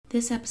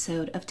This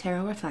episode of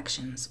Tarot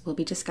Reflections will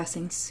be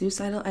discussing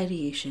suicidal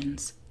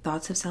ideations,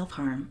 thoughts of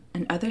self-harm,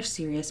 and other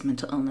serious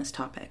mental illness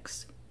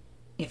topics.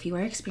 If you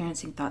are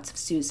experiencing thoughts of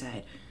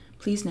suicide,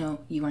 please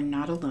know you are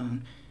not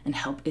alone and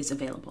help is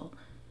available.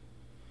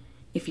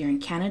 If you're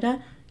in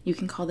Canada, you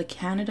can call the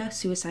Canada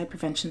Suicide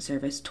Prevention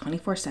Service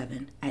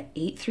 24/7 at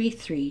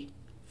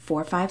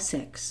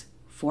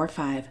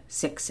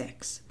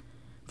 833-456-4566.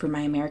 For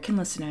my American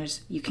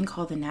listeners, you can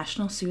call the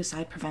National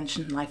Suicide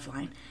Prevention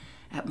Lifeline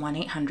at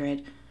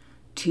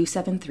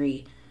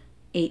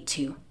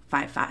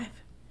 1-800-273-8255.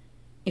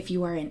 If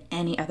you are in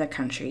any other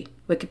country,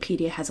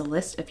 Wikipedia has a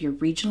list of your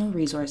regional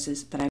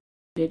resources that I've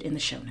included in the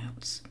show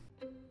notes.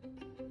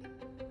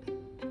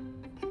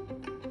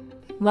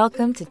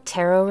 Welcome to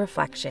Tarot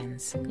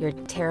Reflections, your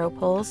tarot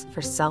pulls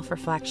for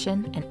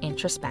self-reflection and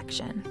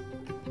introspection.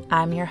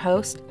 I'm your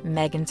host,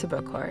 Megan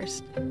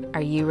Brookhorst.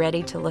 Are you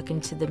ready to look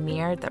into the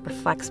mirror that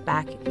reflects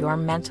back your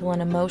mental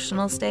and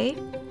emotional state?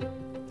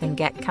 Then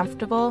get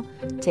comfortable,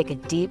 take a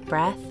deep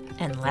breath,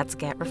 and let's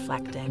get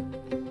reflecting.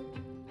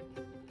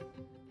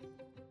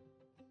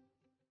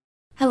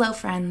 Hello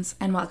friends,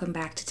 and welcome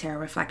back to Tarot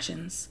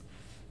Reflections.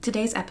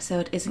 Today's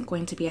episode isn't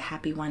going to be a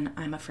happy one,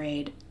 I'm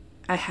afraid.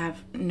 I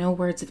have no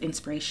words of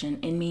inspiration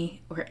in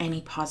me or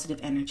any positive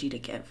energy to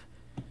give.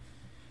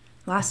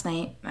 Last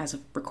night, as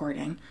of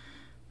recording,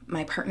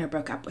 my partner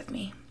broke up with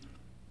me.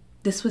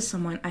 This was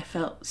someone I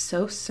felt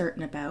so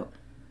certain about,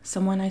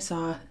 someone I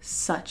saw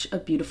such a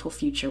beautiful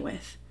future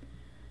with.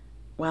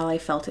 While I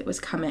felt it was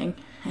coming,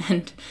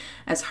 and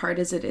as hard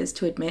as it is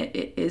to admit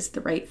it is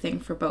the right thing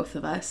for both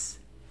of us,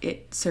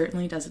 it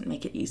certainly doesn't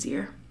make it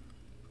easier.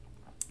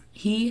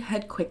 He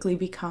had quickly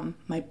become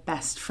my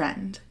best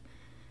friend,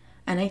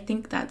 and I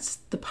think that's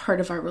the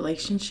part of our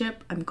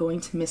relationship I'm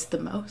going to miss the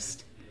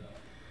most.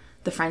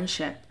 The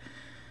friendship,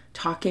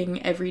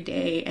 talking every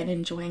day and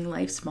enjoying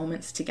life's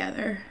moments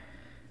together,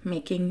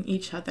 making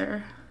each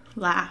other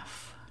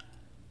laugh.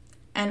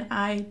 And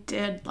I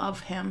did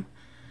love him.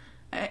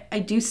 I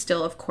do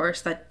still, of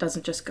course, that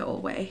doesn't just go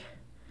away.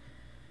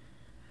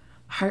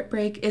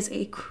 Heartbreak is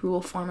a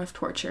cruel form of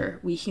torture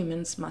we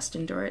humans must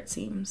endure, it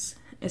seems,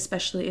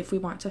 especially if we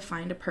want to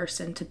find a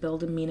person to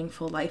build a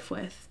meaningful life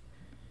with.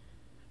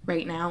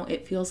 Right now,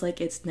 it feels like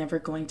it's never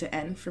going to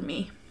end for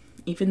me,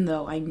 even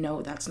though I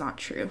know that's not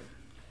true.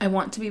 I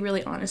want to be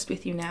really honest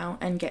with you now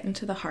and get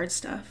into the hard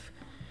stuff.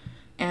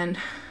 And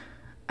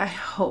I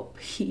hope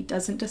he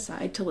doesn't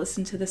decide to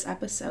listen to this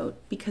episode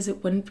because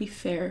it wouldn't be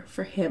fair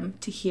for him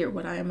to hear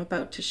what I am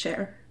about to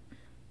share.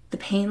 The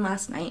pain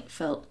last night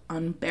felt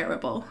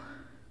unbearable.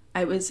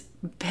 I was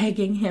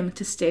begging him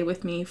to stay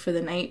with me for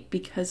the night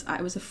because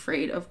I was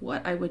afraid of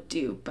what I would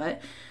do, but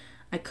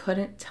I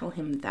couldn't tell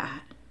him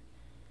that.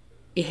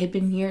 It had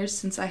been years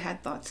since I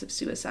had thoughts of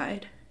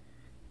suicide.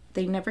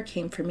 They never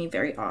came for me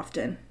very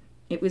often.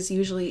 It was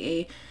usually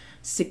a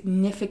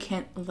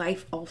significant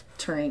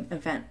life-altering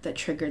event that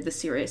triggered the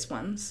serious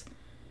ones.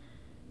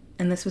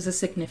 And this was a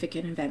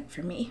significant event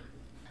for me.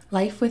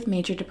 Life with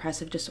major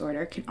depressive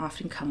disorder can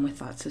often come with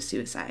thoughts of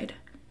suicide.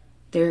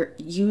 They're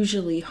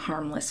usually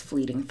harmless,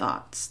 fleeting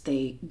thoughts.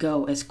 They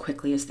go as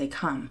quickly as they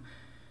come.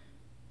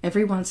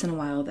 Every once in a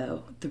while,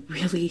 though, the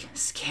really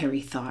scary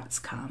thoughts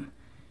come.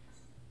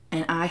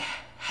 And I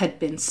had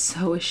been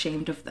so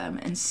ashamed of them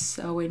and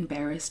so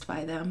embarrassed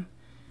by them.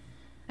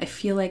 I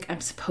feel like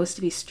I'm supposed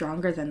to be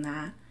stronger than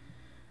that.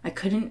 I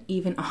couldn't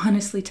even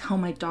honestly tell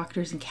my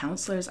doctors and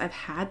counselors I've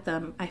had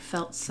them. I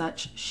felt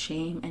such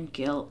shame and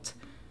guilt.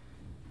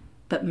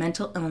 But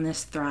mental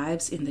illness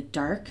thrives in the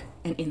dark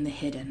and in the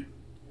hidden.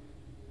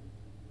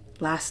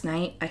 Last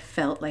night, I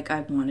felt like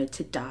I wanted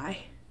to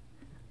die.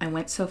 I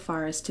went so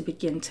far as to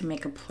begin to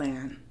make a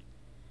plan.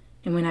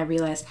 And when I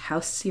realized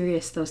how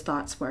serious those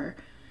thoughts were,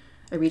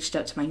 I reached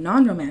out to my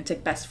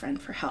non-romantic best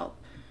friend for help.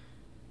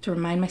 To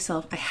remind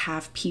myself I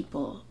have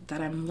people,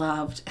 that I'm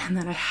loved, and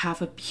that I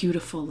have a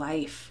beautiful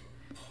life.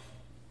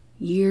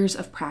 Years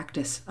of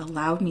practice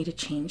allowed me to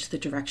change the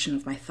direction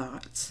of my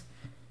thoughts.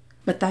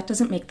 But that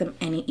doesn't make them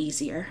any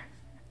easier.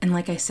 And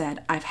like I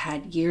said, I've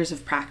had years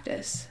of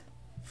practice.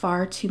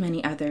 Far too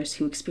many others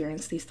who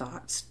experience these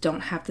thoughts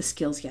don't have the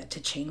skills yet to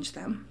change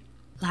them.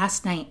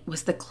 Last night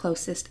was the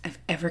closest I've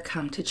ever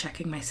come to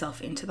checking myself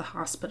into the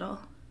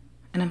hospital.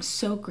 And I'm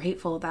so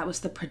grateful that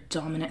was the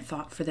predominant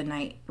thought for the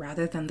night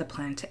rather than the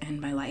plan to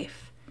end my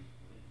life.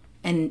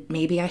 And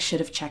maybe I should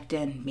have checked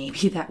in.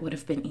 Maybe that would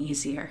have been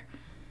easier.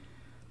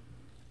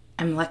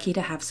 I'm lucky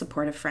to have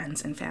supportive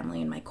friends and family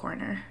in my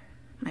corner.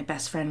 My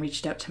best friend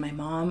reached out to my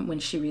mom when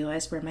she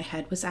realized where my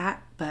head was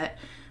at, but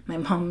my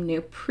mom knew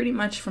pretty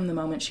much from the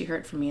moment she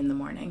heard from me in the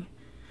morning.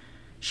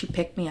 She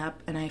picked me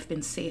up and I've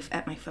been safe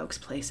at my folks'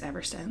 place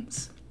ever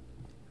since.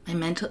 My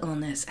mental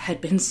illness had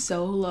been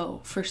so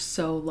low for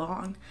so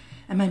long,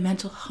 and my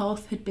mental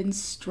health had been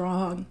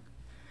strong.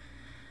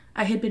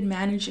 I had been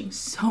managing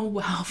so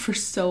well for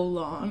so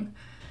long.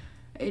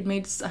 I had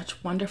made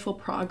such wonderful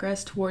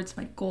progress towards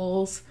my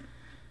goals,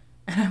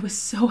 and I was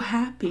so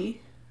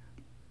happy.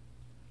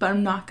 But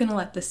I'm not going to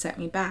let this set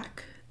me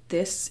back.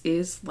 This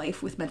is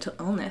life with mental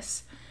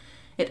illness.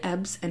 It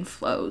ebbs and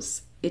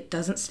flows, it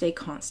doesn't stay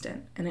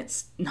constant, and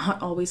it's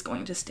not always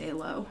going to stay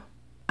low.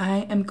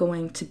 I am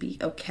going to be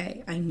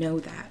okay. I know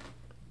that.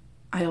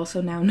 I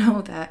also now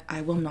know that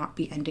I will not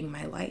be ending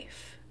my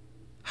life.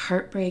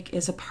 Heartbreak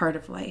is a part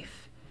of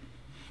life.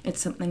 It's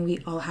something we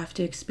all have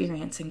to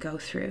experience and go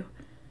through.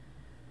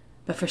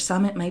 But for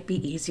some, it might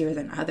be easier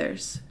than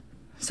others.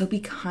 So be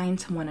kind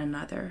to one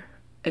another.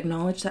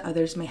 Acknowledge that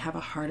others may have a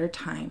harder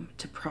time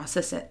to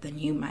process it than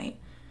you might.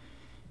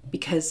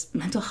 Because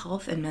mental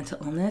health and mental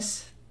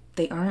illness,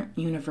 they aren't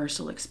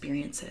universal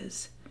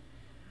experiences.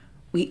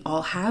 We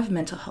all have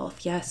mental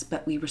health, yes,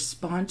 but we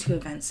respond to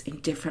events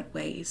in different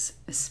ways,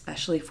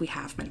 especially if we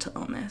have mental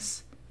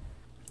illness.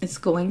 It's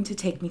going to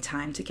take me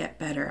time to get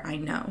better, I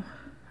know.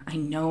 I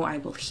know I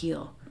will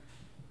heal.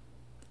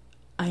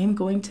 I am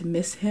going to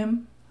miss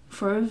him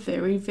for a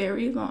very,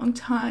 very long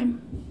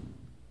time.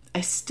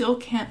 I still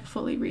can't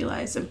fully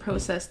realize and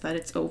process that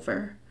it's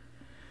over.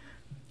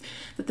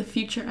 That the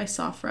future I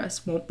saw for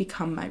us won't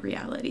become my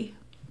reality.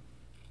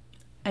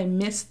 I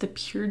miss the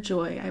pure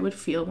joy I would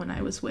feel when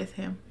I was with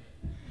him.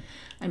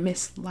 I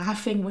miss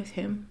laughing with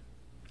him.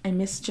 I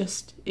miss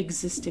just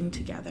existing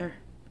together.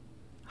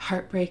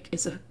 Heartbreak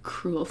is a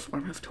cruel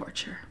form of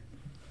torture.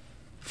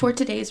 For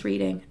today's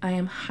reading, I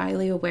am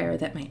highly aware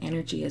that my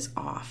energy is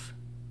off.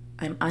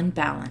 I'm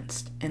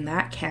unbalanced, and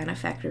that can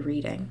affect a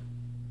reading.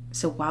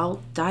 So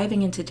while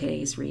diving into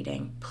today's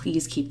reading,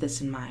 please keep this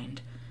in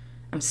mind.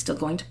 I'm still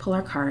going to pull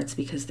our cards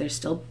because there's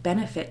still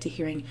benefit to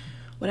hearing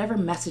whatever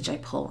message I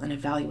pull and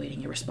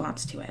evaluating your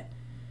response to it.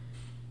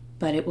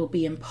 But it will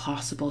be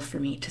impossible for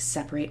me to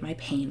separate my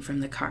pain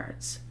from the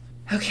cards.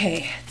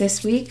 Okay,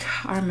 this week,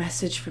 our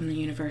message from the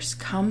universe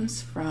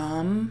comes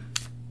from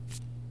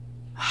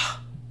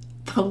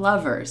the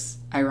Lovers,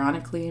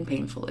 ironically and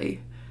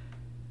painfully.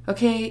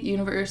 Okay,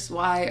 universe,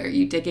 why are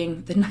you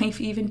digging the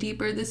knife even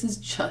deeper? This is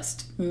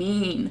just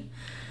mean.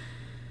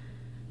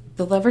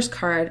 The Lovers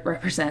card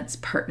represents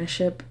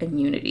partnership and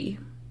unity.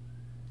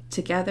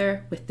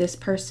 Together with this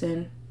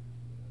person,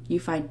 you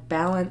find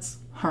balance,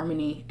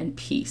 harmony, and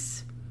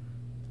peace.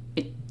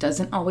 It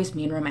doesn't always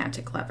mean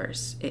romantic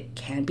lovers. It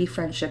can be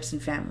friendships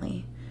and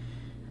family.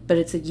 But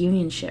it's a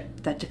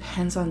unionship that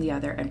depends on the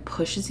other and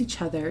pushes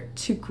each other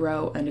to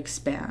grow and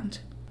expand.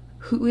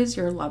 Who is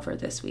your lover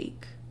this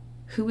week?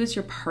 Who is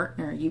your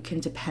partner you can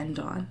depend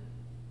on?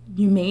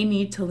 You may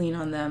need to lean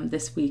on them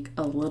this week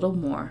a little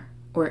more,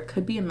 or it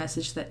could be a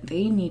message that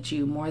they need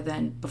you more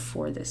than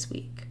before this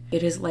week.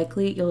 It is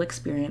likely you'll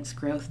experience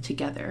growth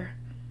together.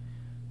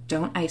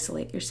 Don't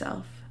isolate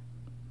yourself.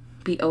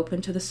 Be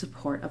open to the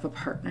support of a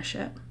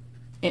partnership.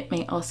 It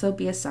may also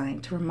be a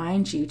sign to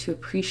remind you to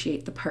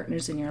appreciate the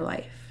partners in your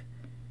life.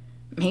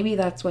 Maybe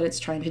that's what it's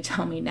trying to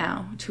tell me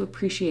now, to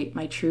appreciate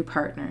my true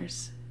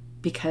partners,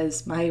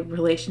 because my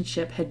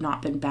relationship had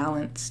not been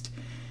balanced.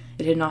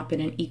 It had not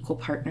been an equal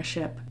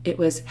partnership. It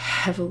was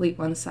heavily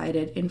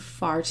one-sided in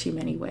far too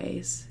many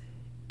ways.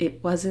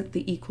 It wasn't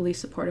the equally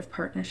supportive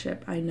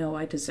partnership I know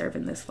I deserve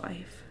in this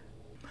life.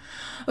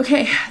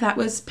 Okay, that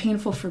was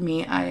painful for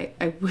me.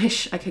 I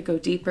wish I could go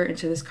deeper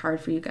into this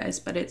card for you guys,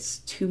 but it's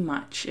too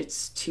much.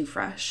 It's too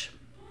fresh.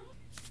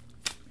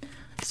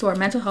 So our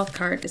mental health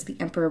card is the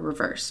Emperor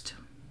reversed.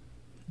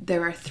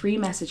 There are 3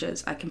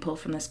 messages I can pull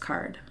from this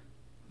card.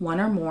 1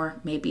 or more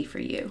may be for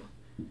you.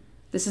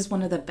 This is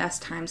one of the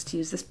best times to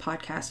use this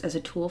podcast as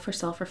a tool for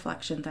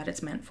self-reflection that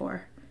it's meant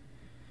for.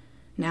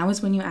 Now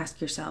is when you ask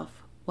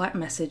yourself, what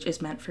message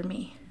is meant for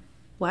me?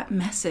 What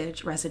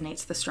message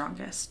resonates the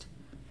strongest?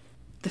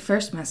 The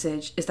first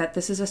message is that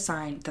this is a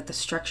sign that the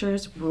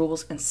structures,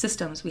 rules, and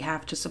systems we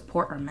have to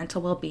support our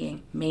mental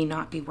well-being may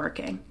not be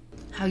working.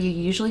 How you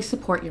usually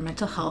support your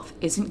mental health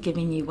isn't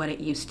giving you what it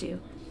used to.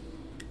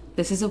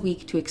 This is a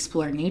week to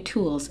explore new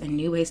tools and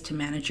new ways to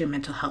manage your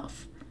mental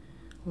health.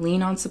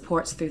 Lean on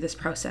supports through this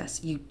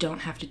process. You don't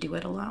have to do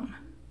it alone.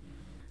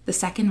 The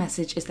second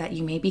message is that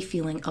you may be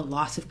feeling a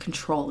loss of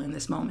control in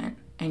this moment,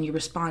 and you're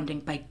responding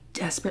by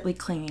desperately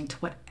clinging to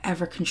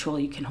whatever control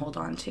you can hold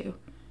on to.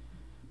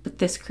 But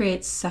this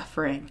creates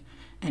suffering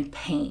and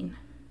pain.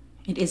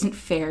 It isn't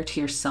fair to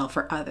yourself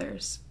or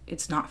others.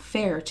 It's not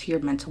fair to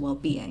your mental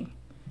well-being.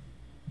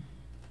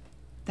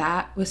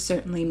 That was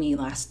certainly me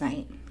last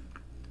night.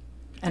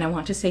 And I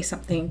want to say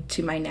something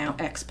to my now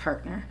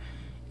ex-partner.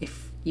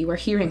 If you are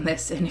hearing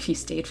this and if you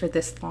stayed for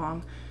this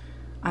long,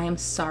 I am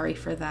sorry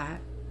for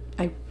that.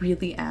 I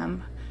really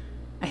am.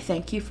 I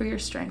thank you for your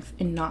strength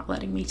in not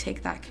letting me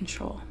take that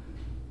control.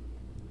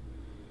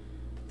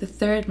 The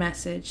third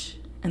message,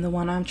 and the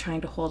one I'm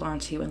trying to hold on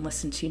to and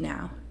listen to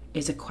now,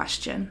 is a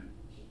question.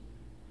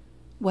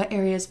 What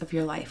areas of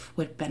your life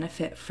would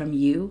benefit from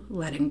you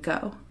letting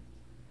go?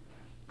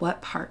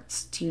 What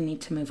parts do you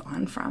need to move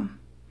on from?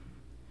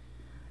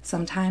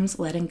 Sometimes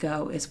letting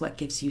go is what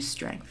gives you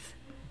strength.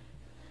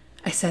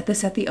 I said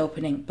this at the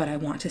opening, but I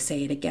want to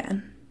say it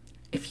again.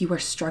 If you are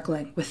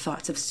struggling with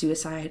thoughts of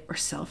suicide or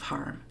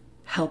self-harm,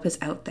 help is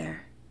out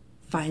there.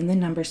 Find the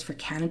numbers for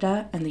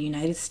Canada and the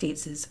United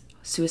States'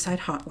 suicide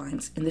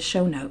hotlines in the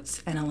show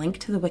notes and a link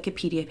to the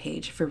Wikipedia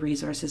page for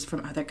resources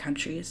from other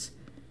countries.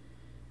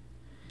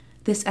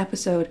 This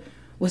episode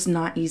was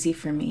not easy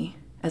for me,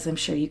 as I'm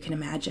sure you can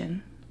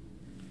imagine.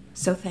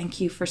 So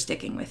thank you for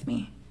sticking with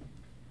me.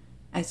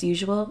 As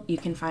usual, you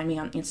can find me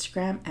on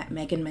Instagram at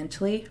Megan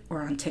Mentally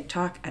or on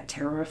TikTok at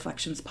Tarot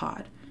Reflections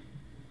Pod.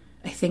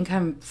 I think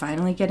I'm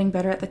finally getting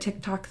better at the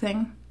TikTok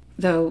thing,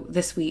 though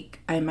this week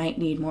I might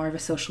need more of a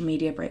social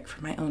media break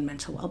for my own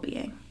mental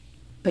well-being.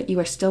 But you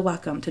are still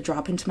welcome to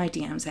drop into my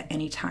DMs at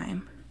any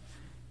time.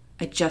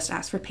 I just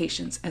ask for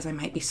patience as I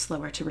might be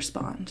slower to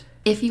respond.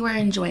 If you are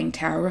enjoying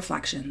Tarot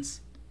Reflections,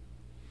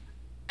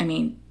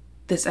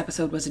 this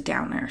episode was a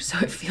downer, so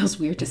it feels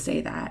weird to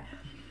say that.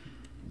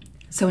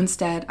 So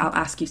instead, I'll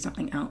ask you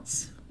something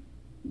else.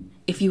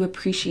 If you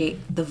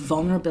appreciate the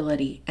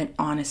vulnerability and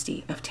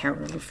honesty of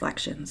Tarot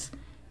Reflections,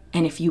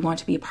 and if you want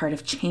to be a part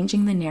of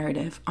changing the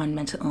narrative on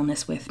mental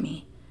illness with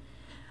me,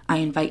 I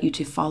invite you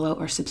to follow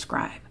or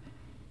subscribe.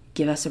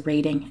 Give us a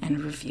rating and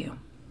a review.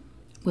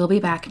 We'll be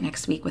back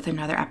next week with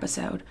another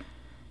episode.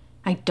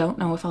 I don't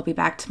know if I'll be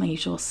back to my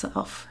usual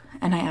self,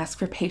 and I ask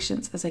for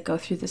patience as I go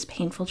through this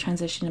painful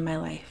transition in my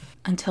life.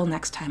 Until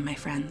next time, my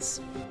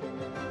friends.